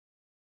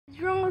It's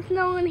wrong with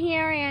Nolan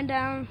here,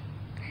 and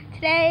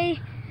today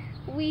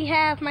we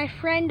have my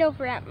friend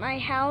over at my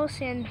house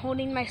and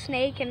holding my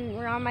snake, and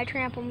we're on my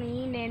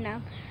trampoline,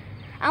 and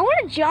I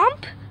want to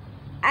jump,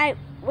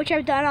 which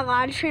I've done a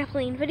lot of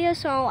trampoline videos,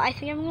 so I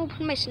think I'm going to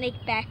put my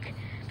snake back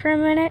for a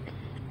minute.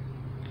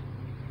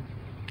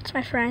 It's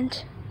my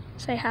friend.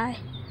 Say hi.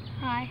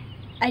 Hi.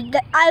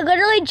 I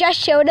literally just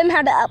showed him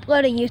how to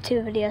upload a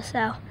YouTube video,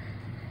 so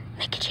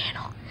make a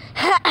channel.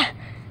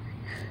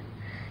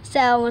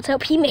 So let's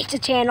hope he makes a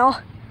channel.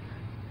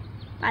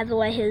 By the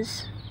way,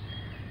 his...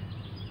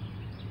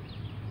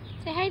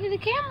 Say hi to the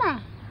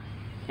camera.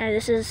 Now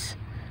this is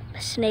my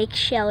snake,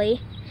 Shelly.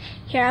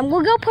 Here, I'm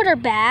gonna go put her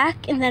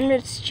back, and then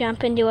let's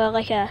jump into All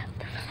right,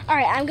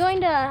 I'm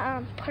going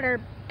to put her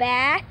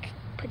back,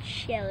 put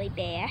Shelly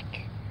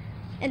back,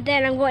 and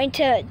then I'm going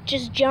to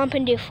just jump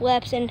and do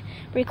flips and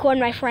record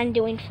my friend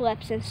doing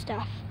flips and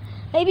stuff.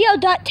 Maybe I'll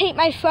duct tape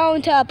my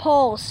phone to a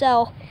pole,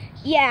 so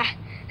yeah.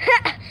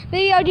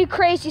 Maybe I'll do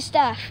crazy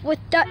stuff with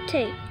duct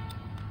tape.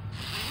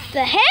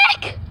 The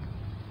heck?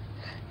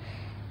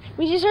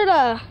 We just heard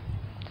a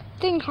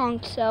thing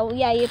honk, so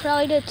yeah, you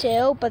probably did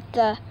too, but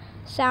the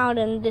sound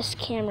in this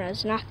camera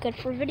is not good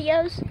for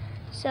videos.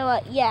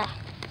 So yeah.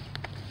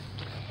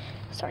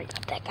 Sorry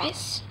about that,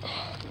 guys.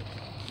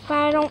 If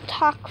I don't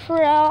talk for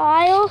a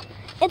while,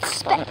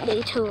 expect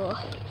me to.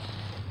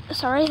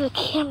 Sorry, the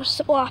camera's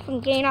so off.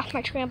 I'm getting off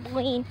my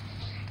trampoline.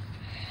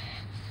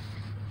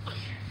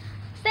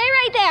 Stay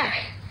right there.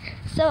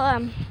 So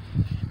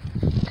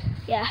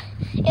yeah,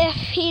 if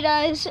he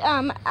does,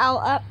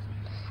 I'll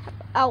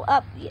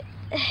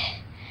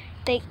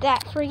take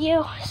that for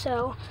you.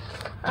 So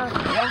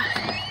yeah.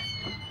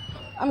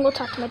 I'm gonna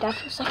talk to my dad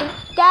for a second.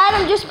 Dad,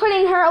 I'm just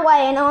putting her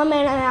away. I know I'm in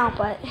and out,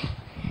 but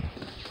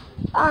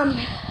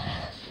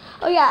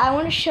oh yeah, I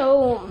want to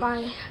show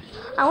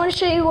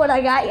you what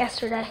I got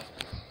yesterday.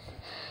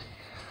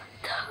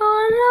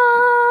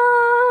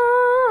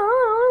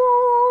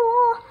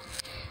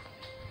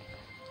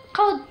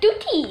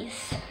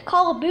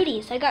 Call of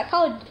Booties. I got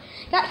Call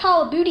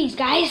of Booties,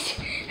 guys.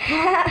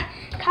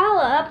 Call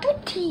of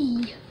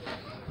Booty.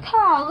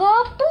 Call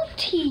of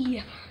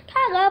Booty.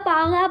 Call of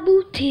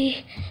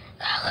Booty.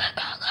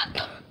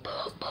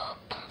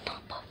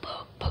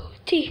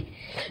 Booty.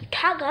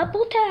 Call of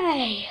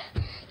Booty.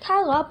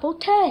 Call of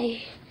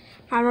Booty.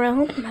 My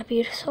room, my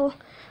beautiful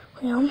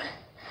room.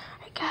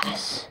 Alright,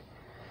 guys.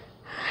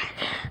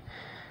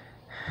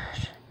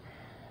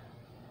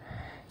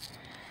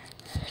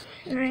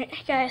 Alright,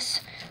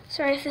 guys.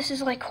 Sorry if this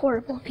is like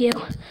horrible view.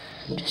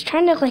 Just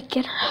trying to like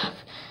get her up.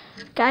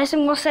 Guys,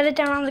 I'm gonna set it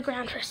down on the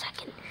ground for a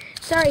second.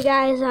 Sorry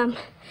guys,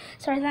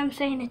 sorry that I'm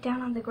saying it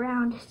down on the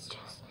ground. It's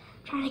just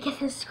trying to get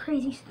this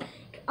crazy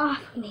snake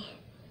off of me.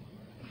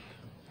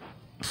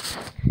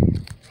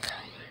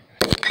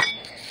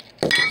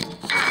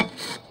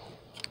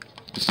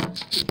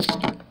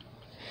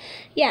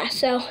 Yeah,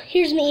 so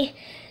here's me.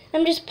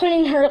 I'm just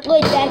putting her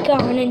lid back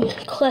on and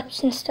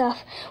clips and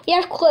stuff. We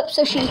have clips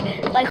so she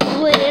like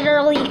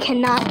literally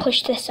cannot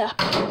push this up.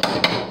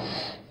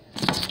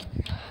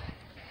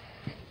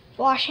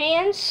 Wash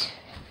hands.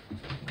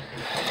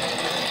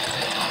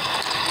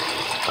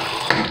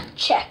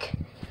 Check.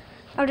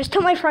 I'll just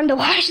tell my friend to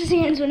wash his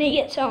hands when he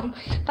gets home.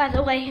 By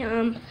the way,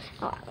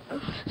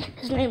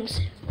 his name's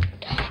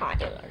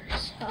Tyler,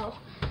 so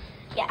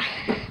yeah.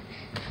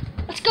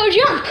 Let's go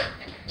jump.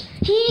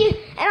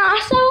 And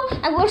also,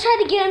 I will try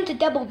to get him to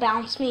double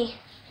bounce me.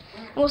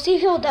 And we'll see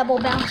if he'll double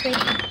bounce me.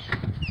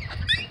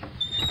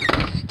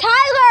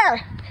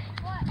 Tyler!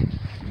 What?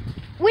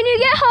 When you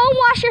get home,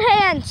 wash your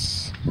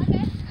hands.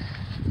 Okay.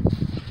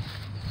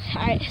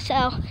 Alright,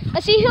 so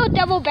let's see if he'll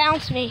double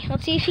bounce me.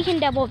 Let's see if he can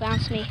double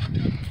bounce me.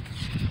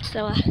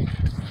 So,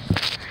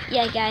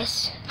 yeah,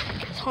 guys.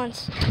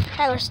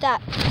 Tyler,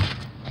 stop.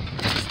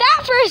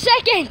 Stop for a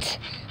second!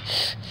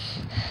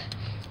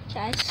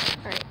 Guys,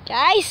 alright,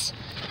 guys.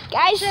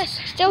 Guys,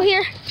 still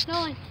here?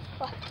 Nolan.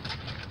 What?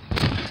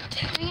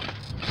 Dang it.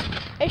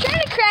 Are you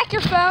trying to crack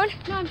your phone?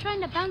 No, I'm trying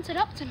to bounce it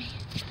up to me.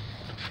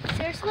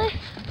 Seriously?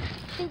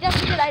 I think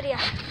that's a good idea.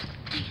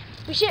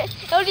 We should.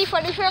 It would be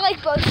funny if we were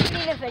like both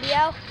shooting a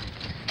video.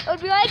 It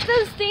would be like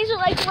those things with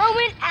like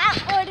Roman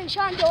Atwood and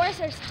Sean Doris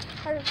are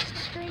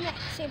screaming at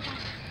the same time.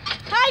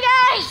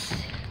 Hi guys!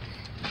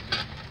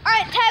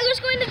 Alright, Tyler's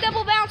going to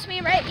double bounce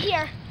me right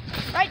here.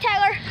 Right,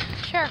 Tyler?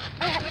 Sure.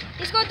 Okay.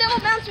 He's going to double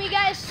bounce me,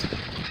 guys.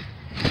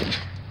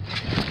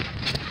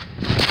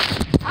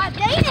 Ah,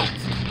 dang it!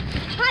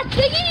 Hot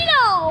diggity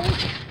no!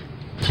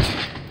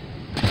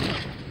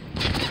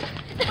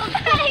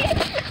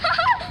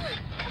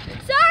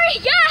 Sorry,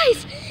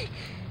 guys!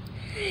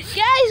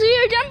 Guys, we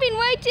are jumping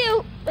way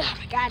too... Oh,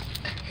 my God.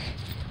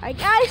 Alright,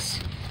 guys.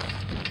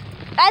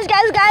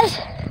 Guys.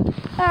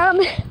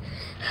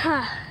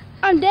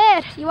 I'm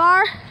dead. You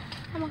are?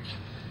 I'm okay.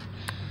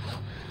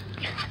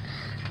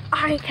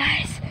 Alright,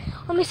 guys.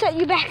 Let me set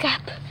you back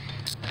up.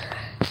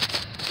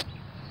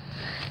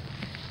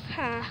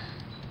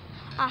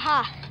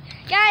 Aha.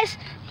 Guys,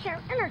 here,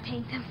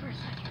 entertain them for a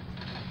second.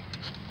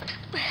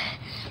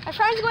 My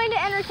friend's going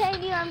to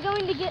entertain you. I'm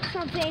going to get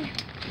something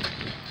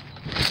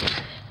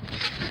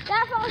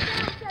That falls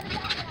down, set it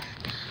back up.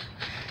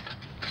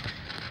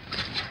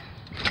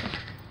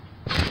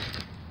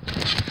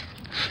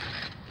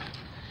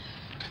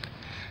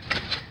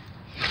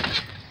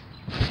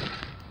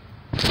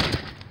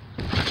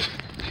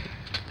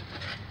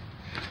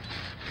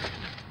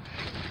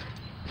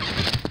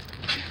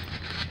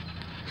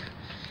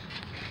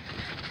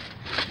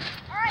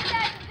 Alright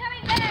guys, I'm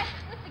coming back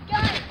with the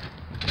gun.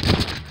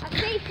 A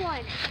safe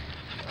one.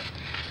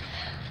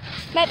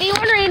 Might be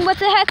wondering what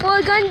the heck will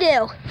a gun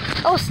do?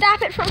 Oh,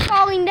 stop it from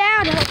falling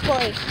down,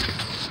 hopefully.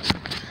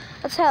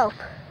 Let's hope.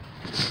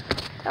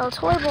 That was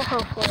horrible,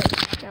 hopefully.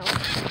 No.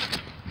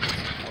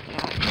 Hope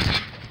not.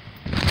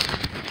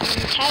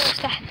 Tyler,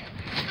 stop.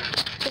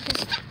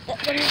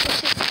 Let me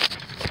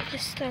just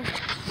this thing.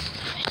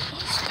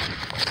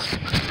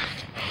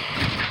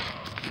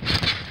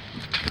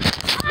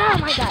 Oh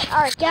my god.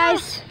 Alright,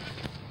 guys.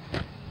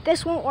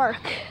 This won't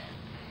work.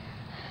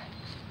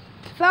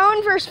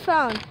 Phone versus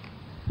phone.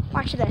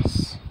 Watch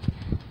this.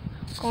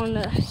 Going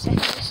to set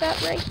this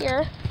up right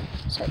here.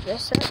 Set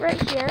this up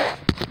right here.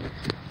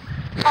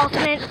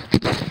 Ultimate.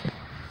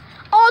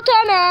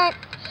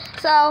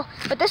 So,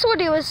 what this will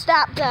do is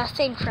stop the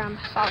thing from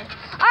falling.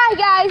 Alright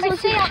guys, Let's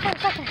stay out for a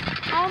second.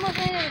 I almost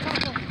landed a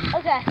front flip.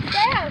 Okay,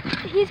 stay out.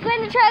 He's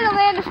going to try to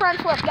land a front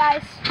flip,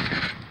 guys.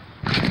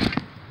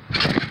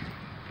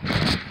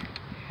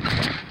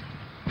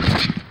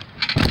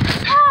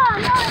 Oh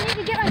no, I need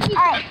to get my feet.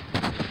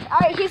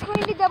 Alright, he's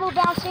going to double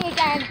bouncing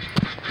again.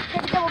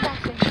 Try to double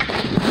bouncing.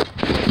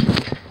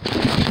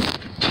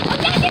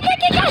 Okay.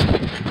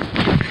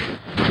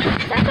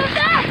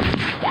 Stop.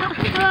 Yeah.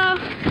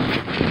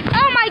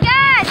 Oh my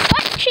god,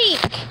 butt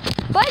cheek.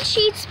 Butt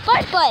cheeks,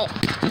 butt.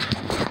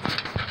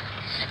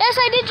 Yes,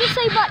 I did just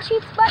say butt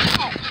cheeks, butt.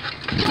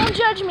 Don't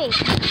judge me.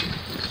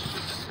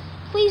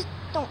 Please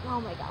don't,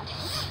 oh my god.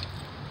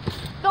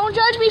 Don't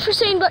judge me for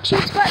saying butt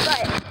cheeks, butt.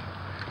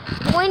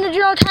 I'm going to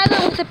draw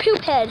Tyler with a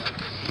poop head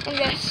in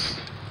this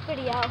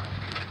video.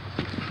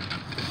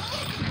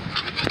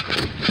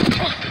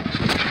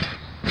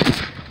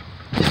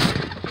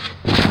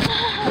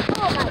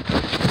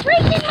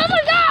 Oh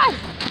my god!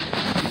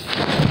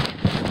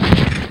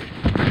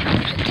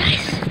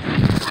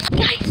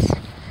 Guys,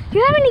 do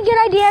you have any good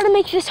idea how to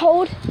make this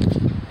hold?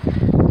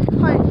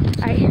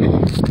 Alright.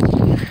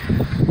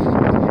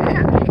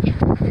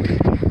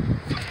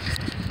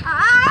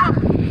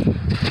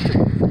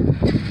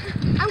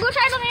 I'm gonna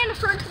try to land a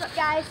front flip,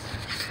 guys.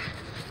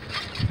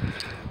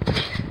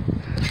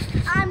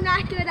 I'm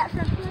not good at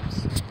front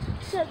flips,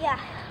 so yeah.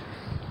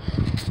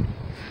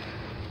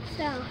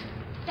 So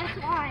that's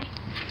why.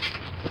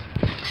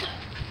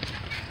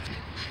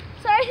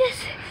 Sorry,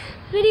 this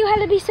video had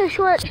to be so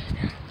short.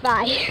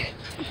 Bye.